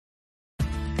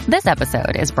This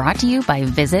episode is brought to you by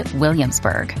Visit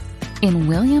Williamsburg. In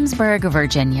Williamsburg,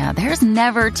 Virginia, there's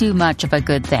never too much of a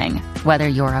good thing. Whether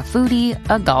you're a foodie,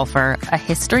 a golfer, a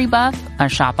history buff, a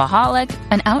shopaholic,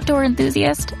 an outdoor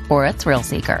enthusiast, or a thrill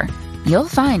seeker, you'll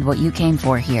find what you came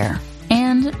for here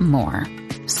and more.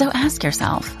 So ask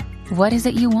yourself, what is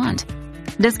it you want?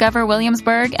 Discover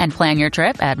Williamsburg and plan your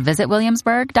trip at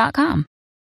visitwilliamsburg.com.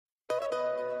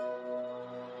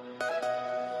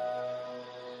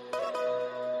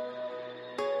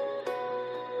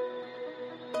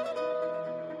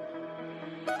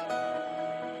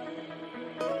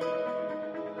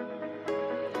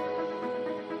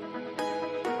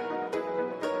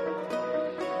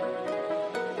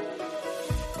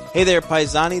 Hey there,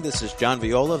 Paisani. This is John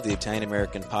Viola of the Italian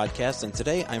American Podcast, and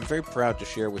today I'm very proud to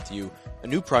share with you a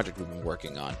new project we've been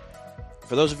working on.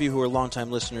 For those of you who are longtime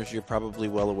listeners, you're probably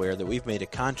well aware that we've made a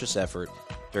conscious effort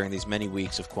during these many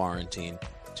weeks of quarantine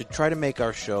to try to make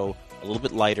our show a little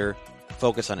bit lighter,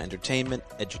 focus on entertainment,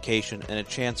 education, and a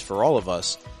chance for all of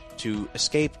us to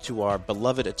escape to our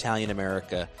beloved Italian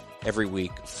America every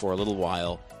week for a little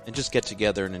while and just get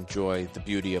together and enjoy the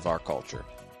beauty of our culture.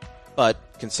 But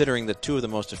considering that two of the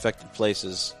most affected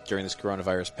places during this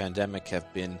coronavirus pandemic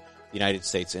have been the United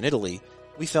States and Italy,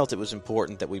 we felt it was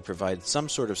important that we provide some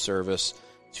sort of service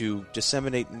to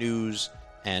disseminate news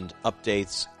and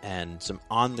updates and some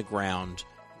on-the-ground,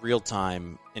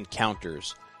 real-time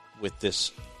encounters with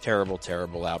this terrible,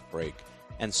 terrible outbreak.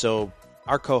 And so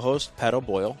our co-host, Pat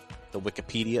O'Boyle, the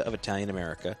Wikipedia of Italian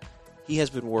America, he has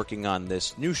been working on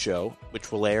this new show,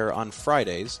 which will air on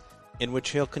Fridays, in which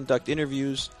he'll conduct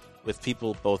interviews with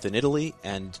people both in Italy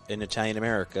and in Italian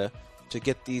America to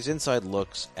get these inside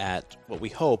looks at what we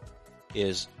hope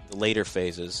is the later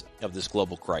phases of this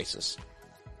global crisis.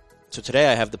 So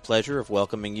today I have the pleasure of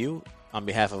welcoming you, on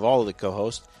behalf of all of the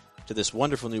co-hosts, to this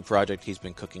wonderful new project he's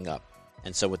been cooking up.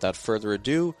 And so without further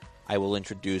ado, I will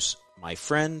introduce my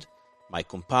friend, my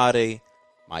compare,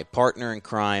 my partner in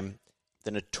crime,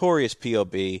 the notorious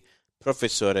POB,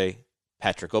 Professore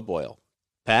Patrick O'Boyle.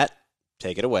 Pat,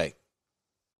 take it away.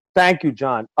 Thank you,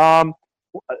 John. To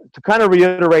kind of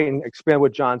reiterate and expand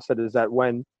what John said is that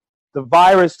when the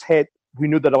virus hit, we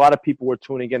knew that a lot of people were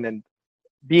tuning in and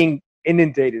being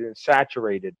inundated and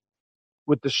saturated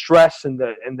with the stress and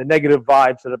the negative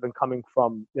vibes that have been coming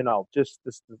from, just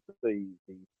the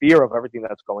fear of everything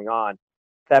that's going on,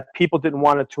 that people didn't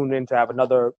want to tune in to have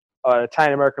another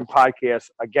Italian American podcast,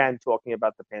 again, talking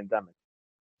about the pandemic.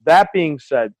 That being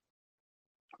said,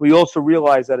 we also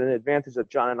realize that an advantage that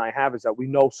John and I have is that we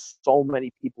know so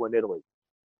many people in Italy,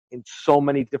 in so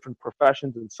many different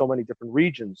professions, in so many different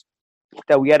regions,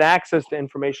 that we had access to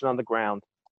information on the ground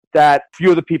that few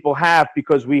of the people have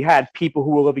because we had people who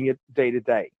were living it day to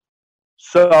day.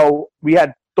 So we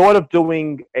had thought of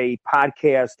doing a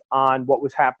podcast on what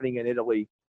was happening in Italy,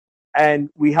 and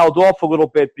we held off a little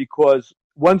bit because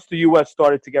once the U.S.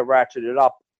 started to get ratcheted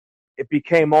up, it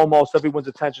became almost everyone's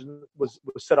attention was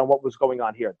set on what was going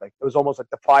on here. Like it was almost like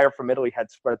the fire from Italy had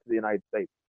spread to the United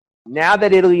States. Now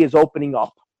that Italy is opening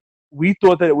up, we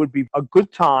thought that it would be a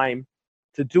good time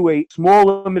to do a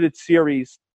small limited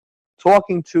series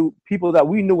talking to people that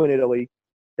we knew in Italy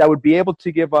that would be able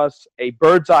to give us a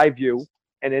bird's eye view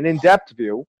and an in-depth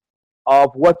view of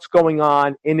what's going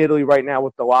on in Italy right now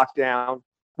with the lockdown,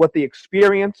 what they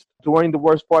experienced during the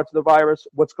worst parts of the virus,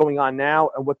 what's going on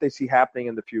now, and what they see happening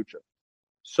in the future.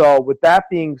 So with that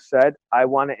being said, I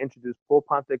want to introduce Paul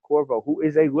Pontecorvo, who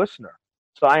is a listener.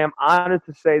 So I am honored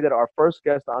to say that our first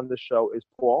guest on the show is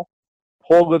Paul.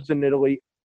 Paul lives in Italy.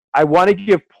 I want to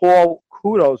give Paul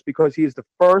kudos because he is the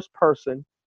first person,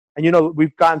 and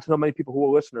we've gotten to know many people who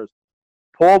are listeners.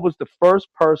 Paul was the first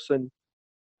person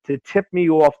to tip me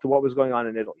off to what was going on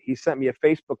in Italy. He sent me a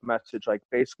Facebook message like,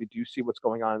 basically, do you see what's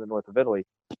going on in the north of Italy?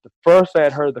 The first I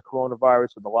had heard of the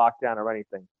coronavirus or the lockdown or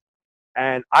anything.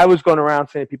 And I was going around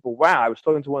saying to people, wow, I was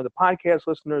talking to one of the podcast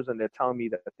listeners, and they're telling me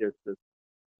that there's this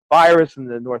virus in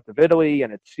the north of Italy,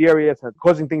 and it's serious, and it's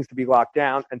causing things to be locked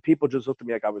down. And people just looked at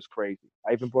me like I was crazy.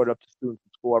 I even brought it up to students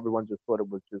in school. Everyone just thought it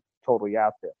was just totally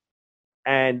out there.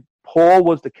 And Paul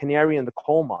was the canary in the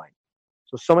coal mine.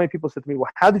 So many people said to me, well,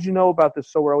 how did you know about this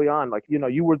so early on? Like,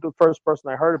 you were the first person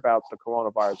I heard about the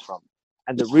coronavirus from.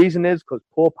 And the reason is because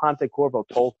Paul Pontecorvo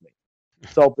told me.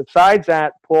 So besides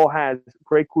that, Paul has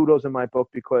great kudos in my book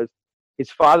because his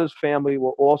father's family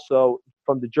were also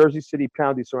from the Jersey City,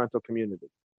 Pound Sorrento community.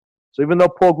 So even though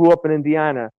Paul grew up in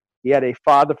Indiana, he had a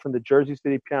father from the Jersey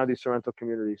City, Pound Sorrento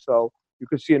community. So you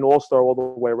could see an all-star all the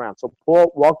way around. So Paul,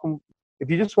 welcome.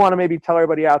 If you just want to maybe tell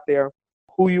everybody out there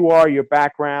who you are, your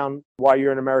background, why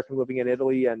you're an American living in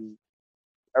Italy, and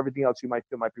everything else you might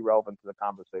feel might be relevant to the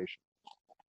conversation.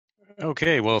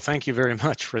 Okay, well, thank you very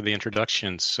much for the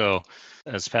introduction. So,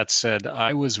 as Pat said,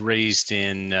 I was raised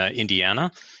in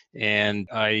Indiana, and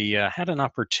I had an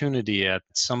opportunity at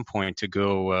some point to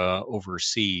go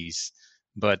overseas.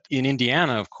 But in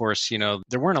Indiana, of course,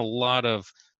 there weren't a lot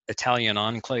of Italian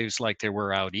enclaves like there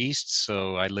were out east.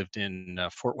 So I lived in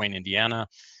Fort Wayne, Indiana,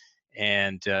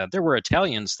 and there were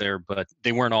Italians there, but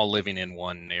they weren't all living in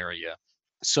one area.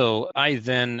 So I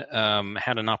then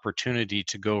had an opportunity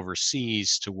to go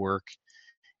overseas to work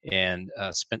and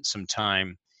spent some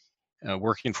time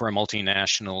working for a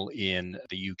multinational in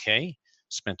the UK.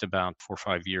 Spent about 4 or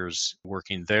 5 years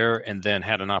working there, and then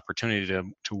had an opportunity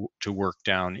to work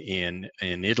down in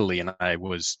Italy. And I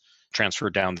was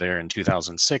transferred down there in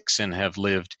 2006 and have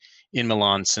lived in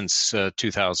Milan since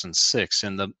 2006.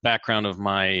 And the background of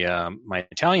my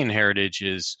Italian heritage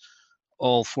is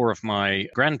all four of my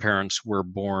grandparents were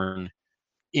born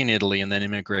in Italy and then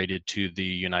immigrated to the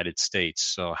United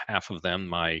States. So half of them,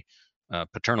 my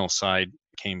paternal side,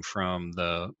 came from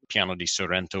the Piano di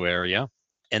Sorrento area.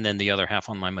 And then the other half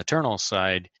on my maternal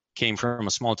side came from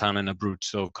a small town in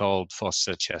Abruzzo called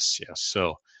Fossa Cesia.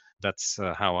 So that's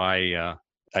how I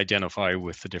identify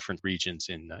with the different regions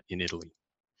in Italy.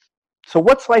 So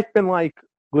what's life been like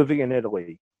living in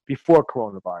Italy before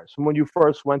coronavirus? And when you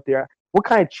first went there, what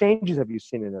kind of changes have you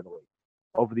seen in Italy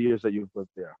over the years that you've lived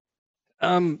there?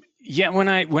 Yeah, when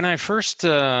I first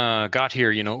got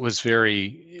here, it was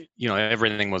very,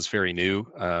 everything was very new.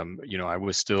 I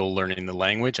was still learning the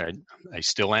language. I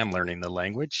still am learning the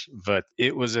language, but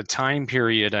it was a time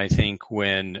period, I think,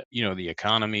 when, the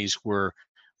economies were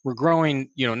growing,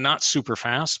 not super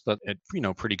fast, but at,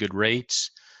 pretty good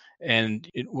rates. And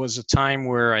it was a time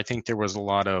where I think there was a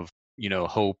lot of,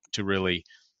 hope to really,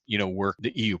 work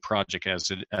the EU project as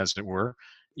it were.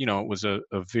 It was a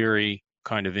very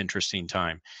kind of interesting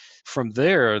time. From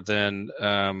there, then,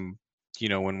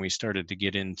 when we started to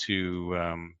get into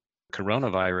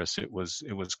coronavirus, it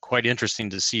was quite interesting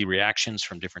to see reactions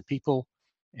from different people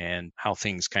and how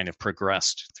things kind of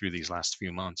progressed through these last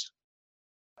few months.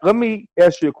 Let me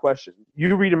ask you a question.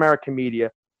 You read American media.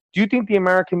 Do you think the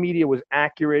American media was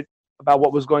accurate about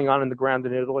what was going on in the ground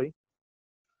in Italy?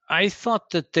 I thought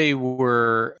that they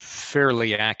were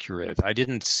fairly accurate. I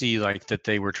didn't see like that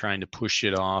they were trying to push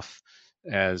it off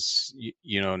as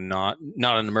not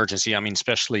an emergency. I mean,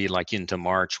 especially like into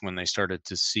March when they started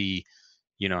to see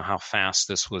how fast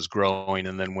this was growing,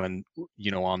 and then when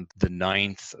on the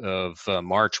 9th of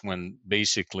March, when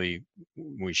basically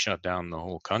we shut down the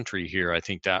whole country here, I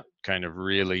think that kind of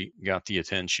really got the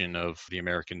attention of the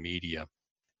American media.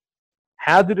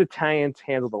 How did Italians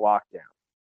handle the lockdown?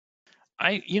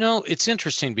 It's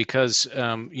interesting because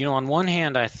on one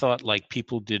hand I thought like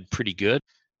people did pretty good.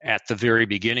 At the very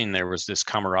beginning, there was this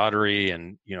camaraderie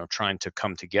and, trying to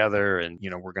come together and,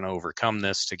 we're going to overcome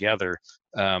this together.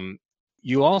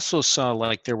 You also saw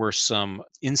like there were some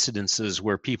incidences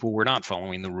where people were not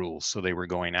following the rules. So they were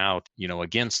going out,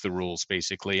 against the rules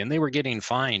basically, and they were getting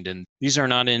fined. And these are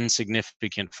not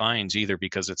insignificant fines either,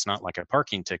 because it's not like a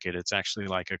parking ticket. It's actually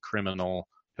like a criminal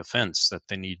offense that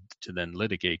they need to then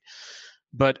litigate.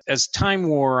 But as time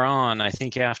wore on, I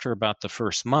think after about the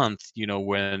first month,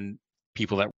 when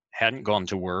people that hadn't gone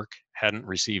to work, hadn't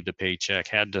received a paycheck,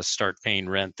 had to start paying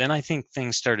rent, then I think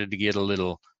things started to get a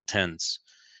little tense.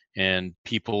 And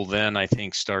people then, I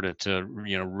think, started to,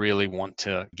 really want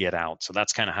to get out. So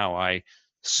that's kind of how I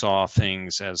saw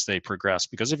things as they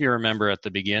progressed. Because if you remember at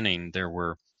the beginning, there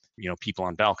were, people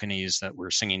on balconies that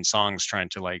were singing songs, trying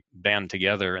to like band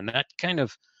together. And that kind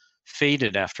of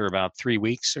faded after about 3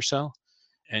 weeks or so.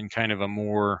 And kind of a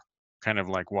more kind of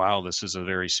like, wow, this is a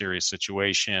very serious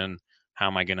situation. How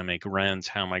am I going to make rent?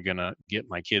 How am I going to get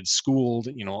my kids schooled?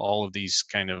 All of these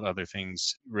kind of other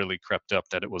things really crept up,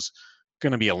 that it was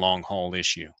going to be a long haul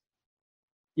issue.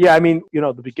 Yeah, I mean,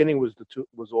 the beginning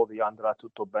was all the andrà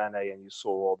tutto bene, and you saw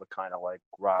all the kind of like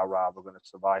rah rah, we're going to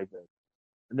survive it.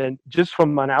 And then just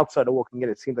from an outsider walking in,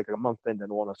 it seemed like a month in,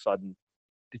 and all of a sudden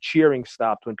the cheering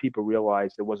stopped when people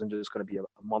realized it wasn't just going to be a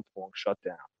month-long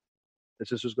shutdown.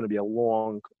 This was going to be a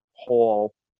long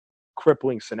haul,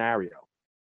 crippling scenario.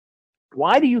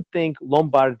 Why do you think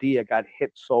Lombardia got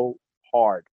hit so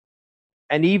hard?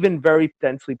 And even very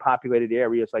densely populated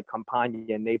areas like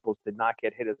Campania and Naples did not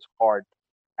get hit as hard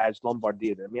as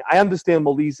Lombardia did. I mean, I understand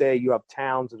Molise, you have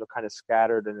towns that are kind of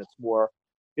scattered, and it's more,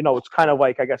 it's kind of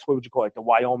like, I guess, what would you call it, the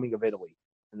Wyoming of Italy,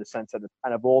 in the sense that it's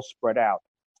kind of all spread out.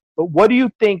 But what do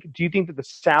you think? Do you think that the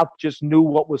South just knew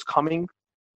what was coming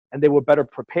and they were better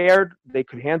prepared? They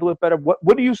could handle it better?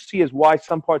 What do you see as why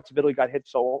some parts of Italy got hit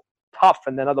so tough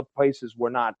and then other places were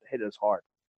not hit as hard?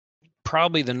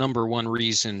 probably the number one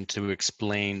reason to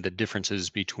explain the differences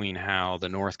between how the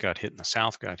North got hit and the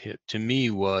South got hit, to me,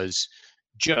 was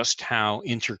just how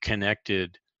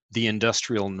interconnected the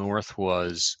industrial North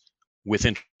was with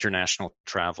international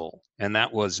travel. And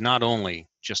that was not only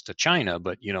just to China,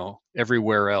 but,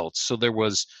 everywhere else. So there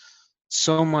was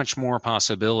so much more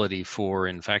possibility for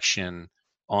infection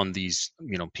on these,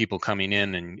 people coming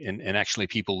in and actually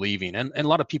people leaving, and a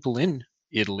lot of people in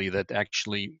Italy that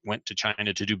actually went to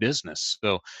China to do business.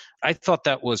 So I thought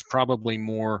that was probably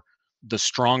more the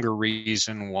stronger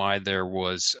reason why there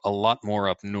was a lot more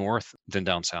up north than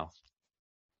down south.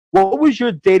 What was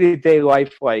your day-to-day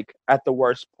life like at the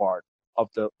worst part of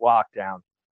the lockdown?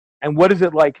 And what is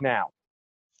it like now?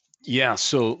 Yeah,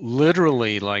 so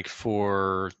literally like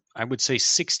for, I would say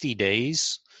 60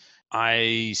 days,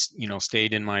 I,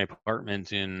 stayed in my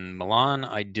apartment in Milan.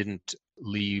 I didn't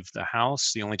leave the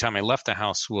house. The only time I left the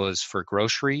house was for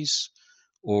groceries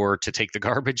or to take the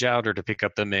garbage out or to pick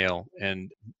up the mail.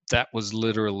 And that was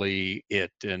literally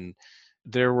it. And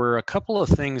there were a couple of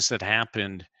things that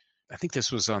happened. I think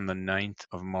this was on the 9th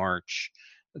of March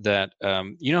that,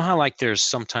 how like there's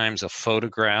sometimes a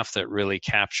photograph that really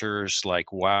captures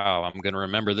like, wow, I'm going to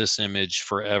remember this image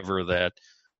forever that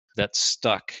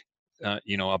stuck,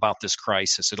 about this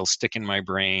crisis. It'll stick in my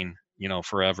brain,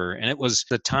 forever. And it was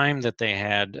the time that they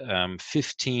had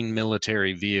 15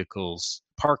 military vehicles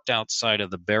parked outside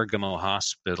of the Bergamo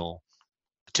hospital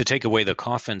to take away the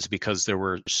coffins because there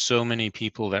were so many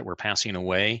people that were passing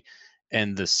away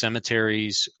and the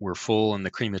cemeteries were full and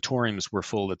the crematoriums were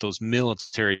full that those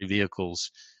military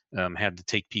vehicles had to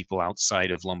take people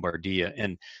outside of Lombardia.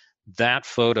 And that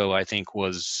photo, I think,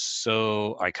 was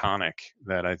so iconic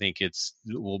that I think it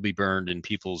will be burned in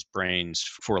people's brains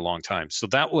for a long time. So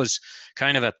that was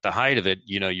kind of at the height of it.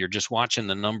 You're just watching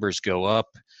the numbers go up.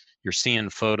 You're seeing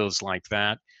photos like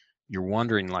that. You're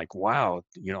wondering like, wow,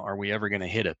 are we ever going to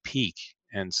hit a peak?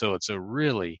 And so it's a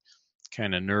really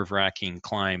kind of nerve-wracking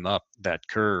climb up that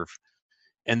curve.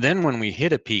 And then when we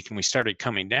hit a peak and we started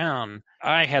coming down,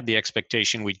 I had the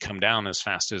expectation we'd come down as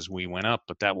fast as we went up,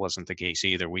 but that wasn't the case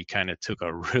either. We kind of took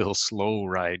a real slow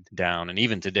ride down. And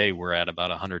even today, we're at about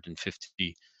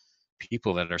 150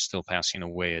 people that are still passing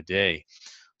away a day.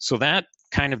 So that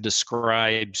kind of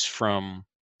describes from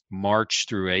March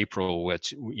through April,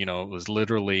 which, it was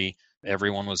literally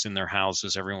everyone was in their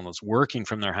houses, everyone was working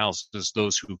from their houses,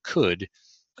 those who could.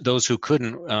 Those who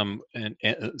couldn't, and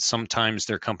sometimes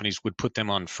their companies would put them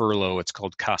on furlough. It's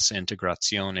called Cassa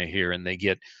Integrazione here, and they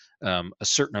get a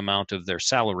certain amount of their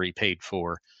salary paid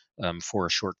for a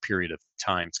short period of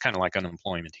time. It's kind of like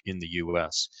unemployment in the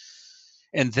U.S.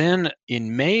 And then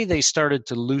in May, they started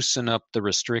to loosen up the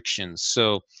restrictions.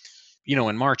 So,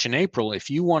 in March and April, if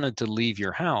you wanted to leave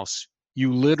your house,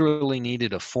 you literally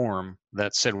needed a form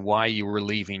that said why you were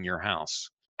leaving your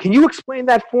house. Can you explain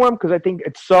that form? Because I think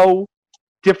it's so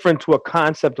different to a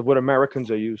concept of what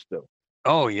Americans are used to.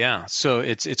 Oh yeah, so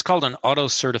it's called an auto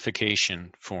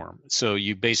certification form. So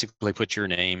you basically put your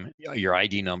name, your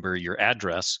ID number, your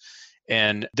address,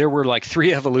 and there were like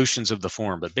 3 evolutions of the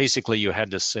form. But basically, you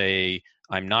had to say,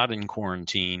 "I'm not in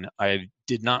quarantine. I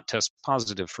did not test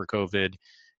positive for COVID,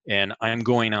 and I'm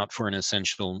going out for an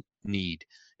essential need."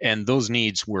 And those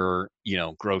needs were,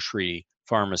 grocery,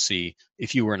 pharmacy,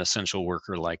 if you were an essential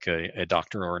worker like a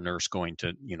doctor or a nurse going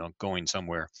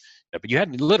somewhere. But you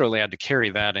literally had to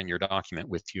carry that in your document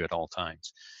with you at all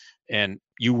times. And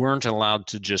you weren't allowed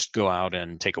to just go out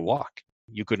and take a walk.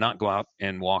 You could not go out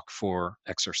and walk for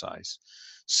exercise.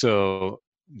 So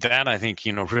that, I think,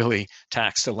 really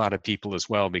taxed a lot of people as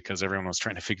well, because everyone was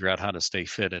trying to figure out how to stay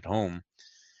fit at home.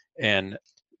 And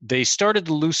they started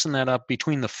to loosen that up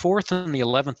between the 4th and the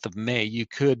 11th of May. You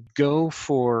could go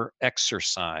for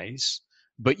exercise,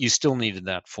 but you still needed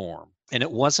that form. And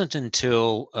it wasn't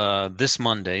until this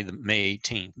Monday, May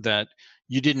 18th, that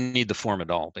you didn't need the form at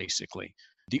all, basically.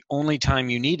 The only time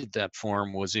you needed that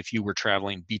form was if you were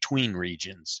traveling between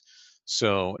regions.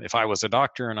 So if I was a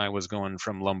doctor and I was going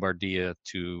from Lombardia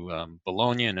to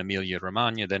Bologna and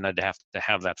Emilia-Romagna, then I'd have to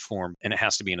have that form, and it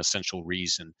has to be an essential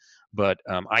reason. But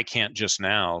I can't just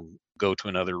now go to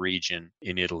another region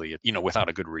in Italy, without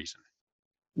a good reason.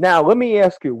 Now, let me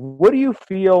ask you, what do you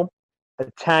feel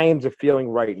Italians are feeling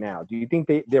right now? Do you think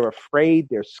they're afraid,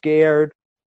 they're scared?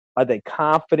 Are they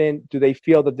confident? Do they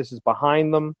feel that this is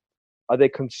behind them? Are they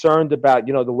concerned about,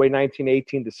 the way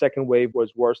 1918, the second wave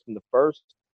was worse than the first?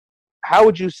 How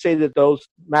would you say that those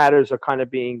matters are kind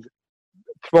of being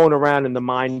thrown around in the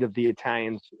mind of the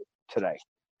Italians today?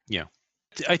 Yeah.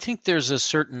 I think there's a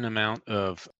certain amount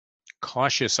of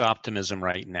cautious optimism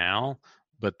right now,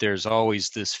 but there's always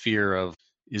this fear of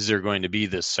is there going to be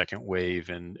this second wave,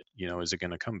 and is it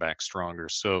going to come back stronger?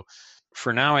 So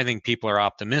for now, I think people are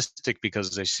optimistic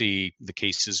because they see the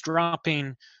cases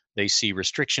dropping, they see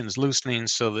restrictions loosening,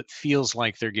 so that feels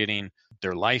like they're getting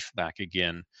their life back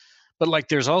again. But like,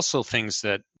 there's also things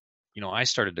that I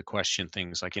started to question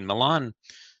things. Like in Milan,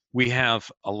 we have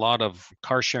a lot of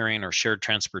car sharing or shared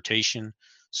transportation.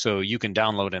 So you can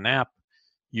download an app.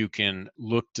 You can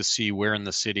look to see where in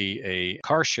the city a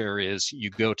car share is. You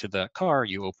go to that car,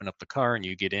 you open up the car, and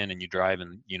you get in and you drive,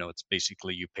 and it's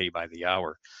basically you pay by the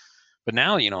hour. But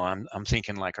now, I'm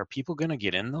thinking, like, are people going to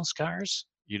get in those cars,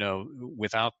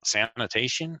 without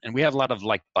sanitation? And we have a lot of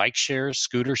like bike shares,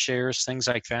 scooter shares, things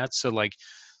like that. So like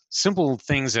simple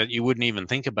things that you wouldn't even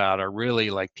think about are really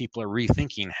like people are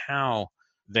rethinking how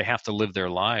they have to live their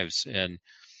lives. And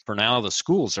for now, the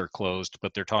schools are closed,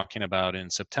 but they're talking about in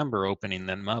September opening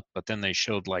them up. But then they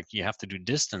showed like you have to do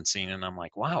distancing. And I'm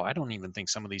like, wow, I don't even think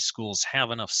some of these schools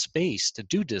have enough space to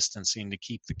do distancing to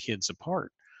keep the kids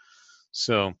apart.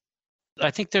 So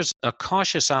I think there's a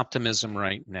cautious optimism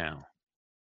right now.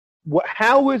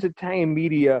 How is Italian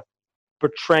media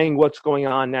portraying what's going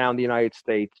on now in the United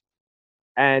States?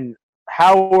 And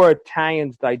how are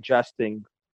Italians digesting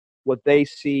what they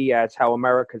see as how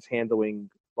America's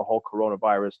handling the whole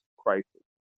coronavirus crisis?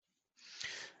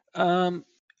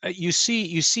 You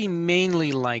see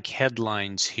mainly like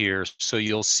headlines here. So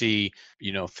you'll see,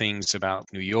 things about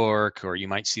New York, or you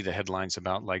might see the headlines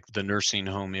about like the nursing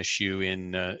home issue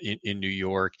in New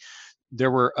York.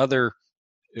 There were other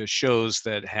shows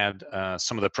that had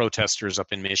some of the protesters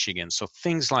up in Michigan. So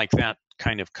things like that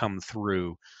kind of come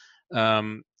through.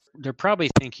 They're probably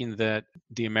thinking that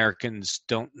the Americans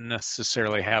don't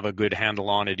necessarily have a good handle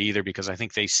on it either, because I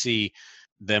think they see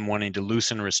them wanting to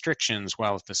loosen restrictions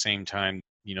while at the same time,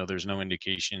 there's no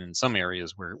indication in some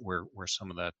areas where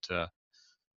some of that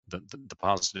the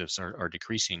positives are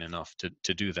decreasing enough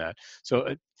to do that.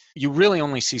 So you really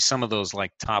only see some of those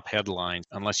like top headlines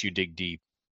unless you dig deep.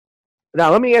 Now,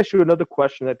 let me ask you another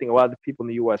question I think a lot of the people in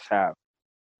the U.S. have.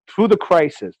 Through the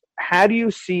crisis, how do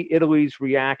you see Italy's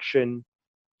reaction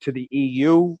to the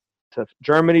EU, to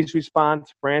Germany's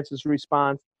response, France's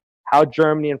response, how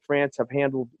Germany and France have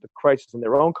handled the crisis in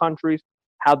their own countries,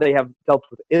 how they have dealt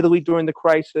with Italy during the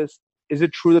crisis? Is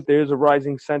it true that there is a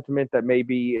rising sentiment that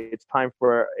maybe it's time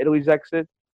for Italy's exit?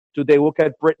 Do they look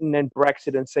at Britain and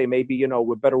Brexit and say maybe,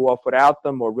 we're better off without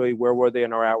them, or really where were they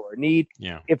in our hour of need?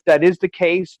 Yeah. If that is the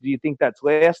case, do you think that's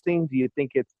lasting? Do you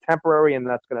think it's temporary and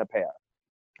that's going to pass?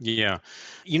 Yeah.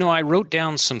 I wrote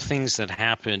down some things that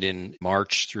happened in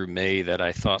March through May that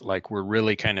I thought like were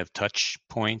really kind of touch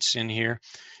points in here.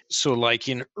 So like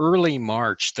in early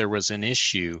March, there was an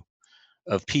issue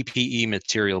of PPE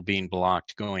material being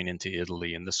blocked going into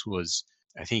Italy. And this was,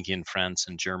 I think, in France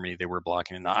and Germany, they were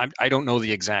blocking it. Now, I don't know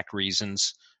the exact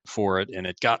reasons for it.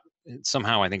 And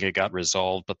somehow I think it got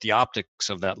resolved. But the optics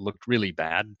of that looked really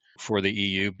bad for the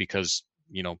EU because,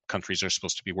 countries are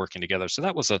supposed to be working together. So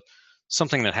that was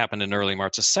something that happened in early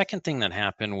March. The second thing that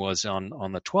happened was on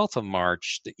the 12th of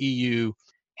March, the EU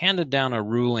handed down a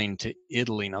ruling to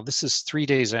Italy. Now, this is 3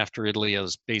 days after Italy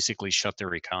has basically shut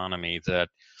their economy, that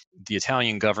the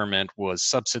Italian government was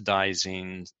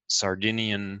subsidizing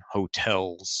Sardinian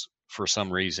hotels for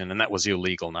some reason, and that was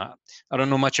illegal. Now, I don't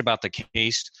know much about the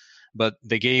case, but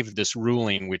they gave this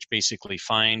ruling which basically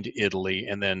fined Italy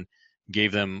and then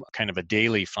gave them kind of a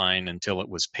daily fine until it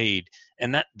was paid.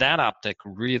 And that optic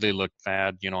really looked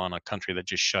bad, on a country that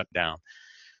just shut down.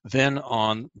 Then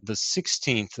on the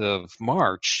 16th of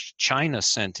March, China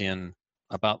sent in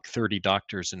about 30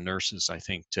 doctors and nurses, I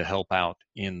think, to help out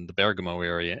in the Bergamo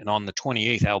area. And on the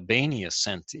 28th, Albania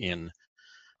sent in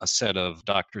a set of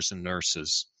doctors and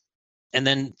nurses. And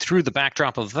then through the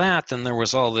backdrop of that, then there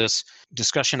was all this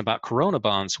discussion about Corona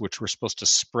bonds, which were supposed to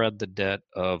spread the debt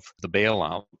of the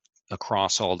bailout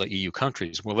across all the EU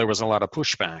countries. Well, there was a lot of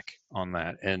pushback on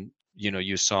that. And,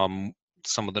 you saw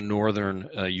some of the northern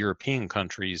European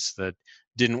countries that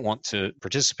didn't want to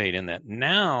participate in that.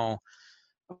 Now,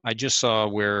 I just saw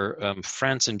where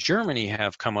France and Germany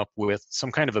have come up with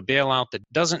some kind of a bailout that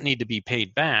doesn't need to be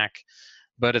paid back,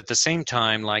 but at the same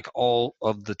time, like all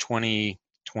of the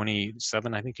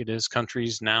 27, I think it is,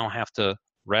 countries now have to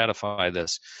ratify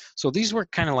this. So these were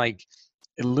kind of like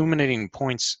illuminating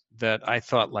points that I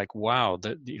thought like, wow,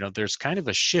 that there's kind of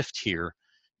a shift here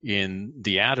in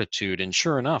the attitude. And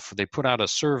sure enough, they put out a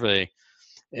survey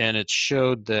and it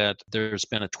showed that there's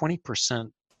been a 20%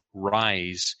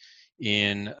 rise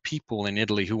in people in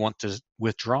Italy who want to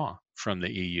withdraw from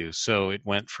the EU. So it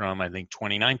went from, I think,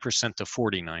 29% to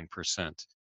 49%.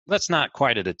 That's not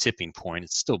quite at a tipping point.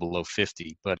 It's still below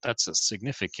 50, but that's a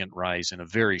significant rise in a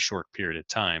very short period of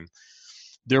time.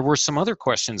 There were some other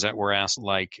questions that were asked,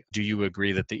 like, do you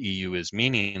agree that the EU is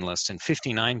meaningless? And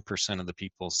 59% of the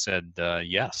people said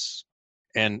yes.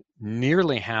 And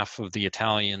nearly half of the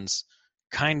Italians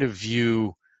kind of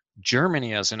view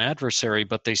Germany as an adversary,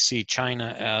 but they see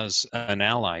China as an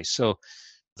ally. So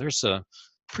there's a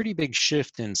pretty big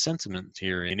shift in sentiment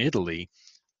here in Italy.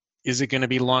 Is it going to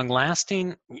be long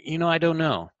lasting? I don't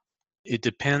know. It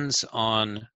depends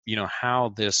on,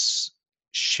 how this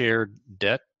shared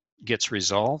debt gets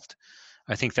resolved.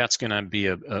 I think that's going to be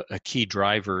a key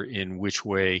driver in which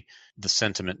way the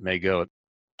sentiment may go.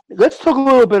 Let's talk a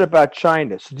little bit about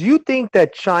China. So do you think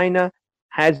that China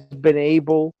has been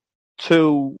able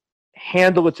to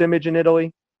handle its image in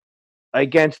Italy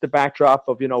against the backdrop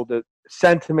of, the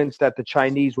sentiments that the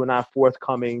Chinese were not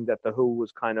forthcoming, that the WHO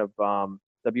was kind of,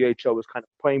 WHO was kind of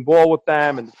playing ball with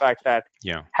them, and the fact that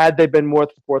had they been more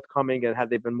forthcoming and had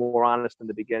they been more honest in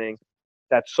the beginning,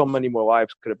 that so many more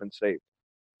lives could have been saved.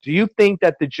 Do you think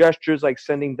that the gestures like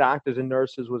sending doctors and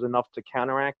nurses was enough to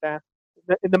counteract that?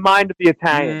 In the mind of the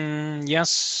Italians?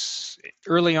 Yes.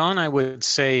 Early on, I would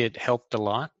say it helped a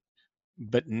lot.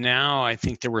 But now I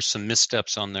think there were some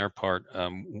missteps on their part.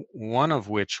 One of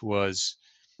which was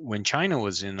when China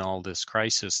was in all this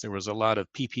crisis, there was a lot of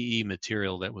PPE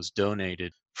material that was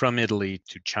donated from Italy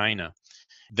to China.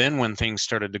 Then when things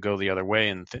started to go the other way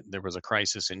and there was a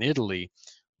crisis in Italy,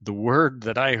 the word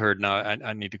that I heard, now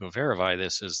I need to go verify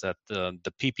this, is that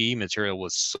the PPE material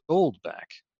was sold back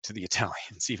to the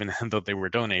Italians, even though they were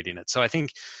donating it. So I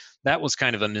think that was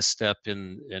kind of a misstep,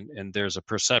 and there's a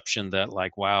perception that,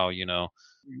 like, wow,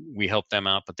 we helped them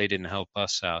out, but they didn't help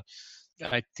us out.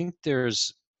 I think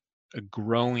there's a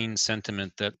growing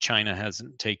sentiment that China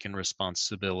hasn't taken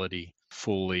responsibility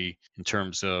fully in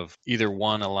terms of either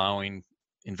one, allowing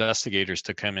investigators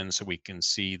to come in so we can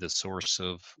see the source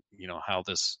of, how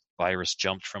this virus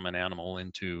jumped from an animal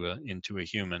into a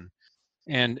human,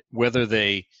 and whether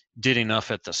they did enough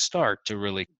at the start to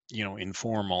really,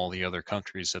 inform all the other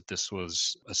countries that this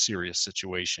was a serious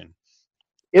situation.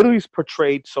 Italy's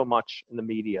portrayed so much in the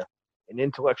media and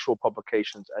intellectual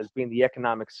publications as being the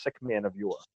economic sick man of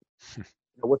Europe.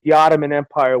 What the Ottoman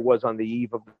Empire was on the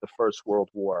eve of the First World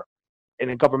War. In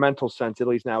a governmental sense,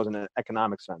 Italy's now is in an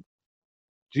economic sense.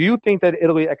 Do you think that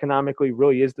Italy economically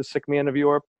really is the sick man of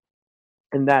Europe,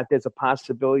 and that there's a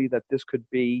possibility that this could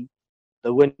be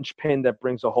the linchpin that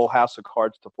brings a whole house of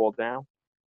cards to fall down?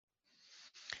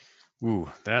 Ooh,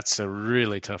 that's a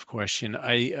really tough question.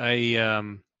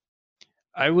 I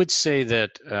would say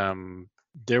that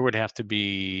there would have to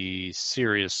be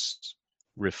serious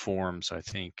reforms, I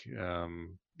think,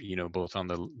 both on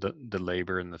the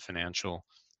labor and the financial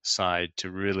side to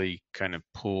really kind of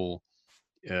pull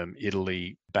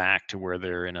Italy back to where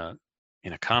they're in an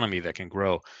economy that can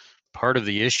grow. Part of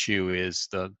the issue is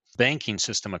the banking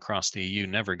system across the EU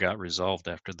never got resolved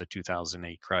after the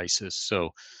 2008 crisis.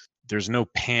 So there's no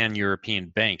pan-European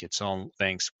bank. It's all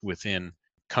banks within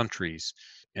countries.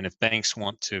 And if banks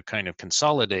want to kind of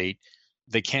consolidate,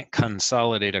 they can't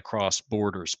consolidate across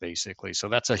borders, basically. So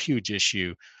that's a huge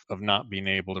issue of not being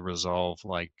able to resolve,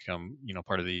 like,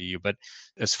 part of the EU. But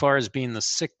as far as being the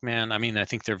sick man, I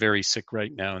think they're very sick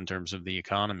right now in terms of the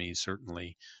economy,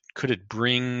 certainly. Could it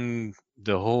bring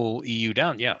the whole EU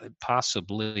down? Yeah,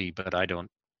 possibly, but I don't,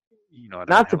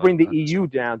 Not to bring the EU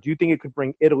down, do you think it could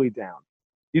bring Italy down?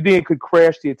 Do you think it could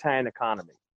crash the Italian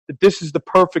economy? That this is the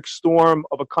perfect storm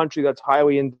of a country that's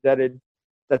highly indebted,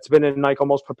 that's been in like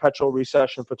almost perpetual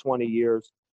recession for 20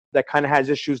 years, that kind of has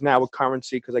issues now with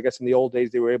currency, because I guess in the old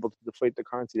days they were able to deflate the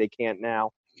currency. They can't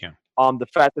now. Yeah. The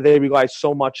fact that they rely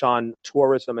so much on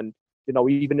tourism, and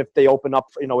even if they open up,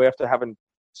 after having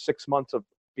 6 months of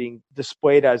being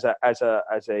displayed as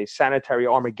a sanitary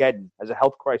Armageddon, as a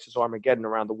health crisis Armageddon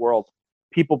around the world,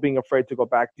 people being afraid to go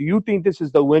back. Do you think this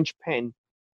is the linchpin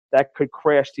that could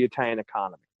crash the Italian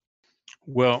economy?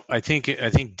 Well, I think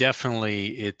definitely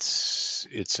it's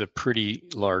a pretty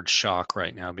large shock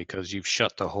right now, because you've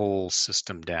shut the whole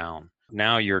system down.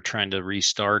 Now you're trying to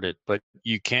restart it, but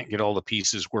you can't get all the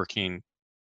pieces working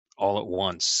all at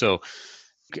once. So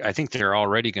I think they're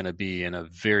already going to be in a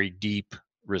very deep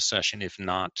recession, if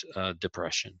not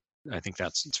depression. I think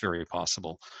it's very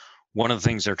possible. One of the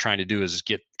things they're trying to do is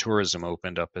get tourism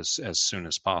opened up as soon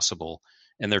as possible.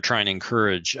 And they're trying to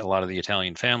encourage a lot of the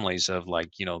Italian families of, like,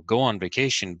 go on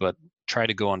vacation, but try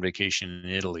to go on vacation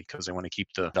in Italy, because they want to keep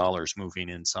the dollars moving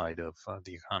inside of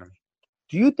the economy.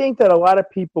 Do you think that a lot of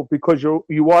people, because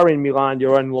you are in Milan,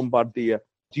 you're in Lombardia,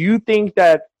 do you think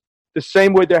that the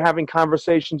same way they're having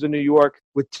conversations in New York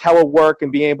with telework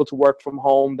and being able to work from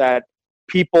home, that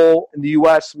people in the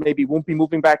U.S. maybe won't be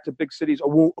moving back to big cities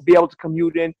or won't be able to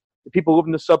commute in? the people who live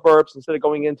in the suburbs, instead of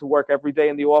going into work every day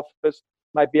in the office,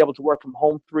 might be able to work from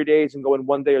home 3 days and go in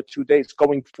 1 day or 2 days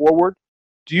going forward.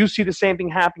 Do you see the same thing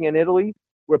happening in Italy,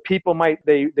 where people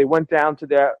they went down to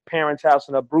their parents' house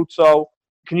in Abruzzo?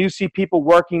 Can you see people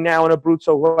working now in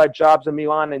Abruzzo who had jobs in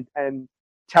Milan and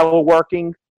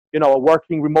teleworking,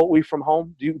 working remotely from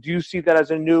home? Do you see that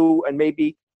as a new, and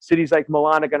maybe cities like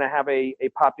Milan are going to have a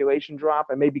population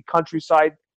drop, and maybe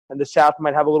countryside and the South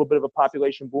might have a little bit of a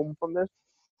population boom from this?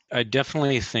 I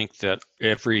definitely think that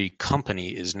every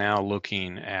company is now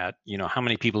looking at, how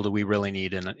many people do we really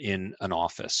need in an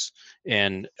office?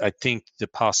 And I think the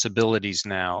possibilities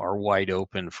now are wide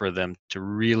open for them to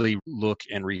really look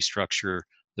and restructure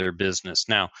their business.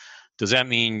 Now, does that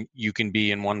mean you can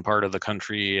be in one part of the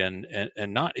country and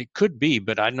not? It could be,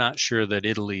 but I'm not sure that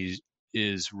Italy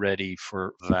is ready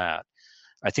for that.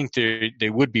 I think they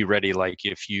would be ready, like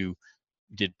if you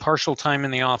did partial time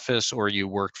in the office or you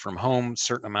worked from home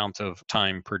certain amount of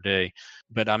time per day,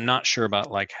 but I'm not sure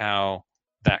about like how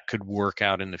that could work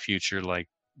out in the future, like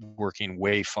working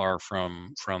way far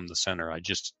from the center. I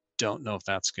just don't know if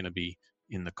that's going to be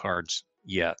in the cards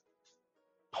yet.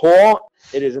 Paul,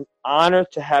 it is an honor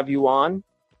to have you on.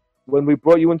 When we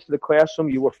brought you into the classroom,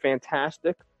 you were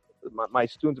fantastic. My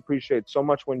students appreciate so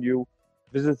much when you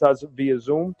visited us via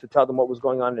Zoom to tell them what was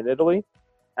going on in Italy.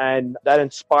 And that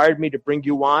inspired me to bring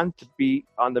you on to be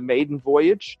on the maiden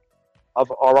voyage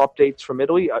of our updates from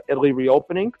Italy, Italy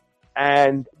reopening.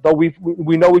 And though we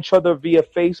know each other via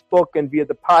Facebook and via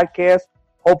the podcast,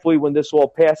 hopefully when this all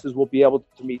passes, we'll be able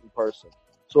to meet in person.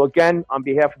 So again, on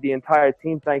behalf of the entire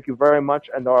team, thank you very much.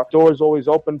 And our door is always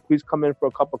open. Please come in for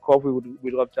a cup of coffee.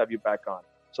 We'd love to have you back on.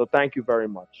 So thank you very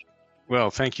much. Well,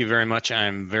 thank you very much.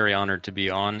 I'm very honored to be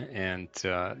on, and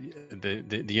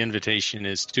the invitation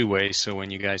is two-way, so when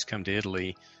you guys come to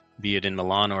Italy, be it in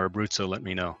Milan or Abruzzo, let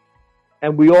me know.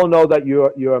 And we all know that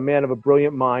you're a man of a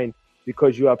brilliant mind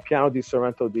because you have Piano di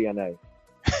Sorrento DNA.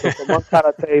 So from one kind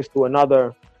of taste to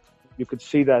another, you could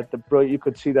see that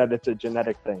it's a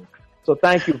genetic thing. So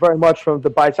thank you very much from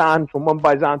one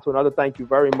Baisan to another. Thank you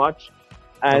very much,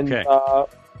 and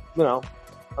okay.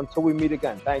 Until we meet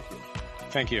again, thank you.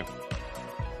 Thank you.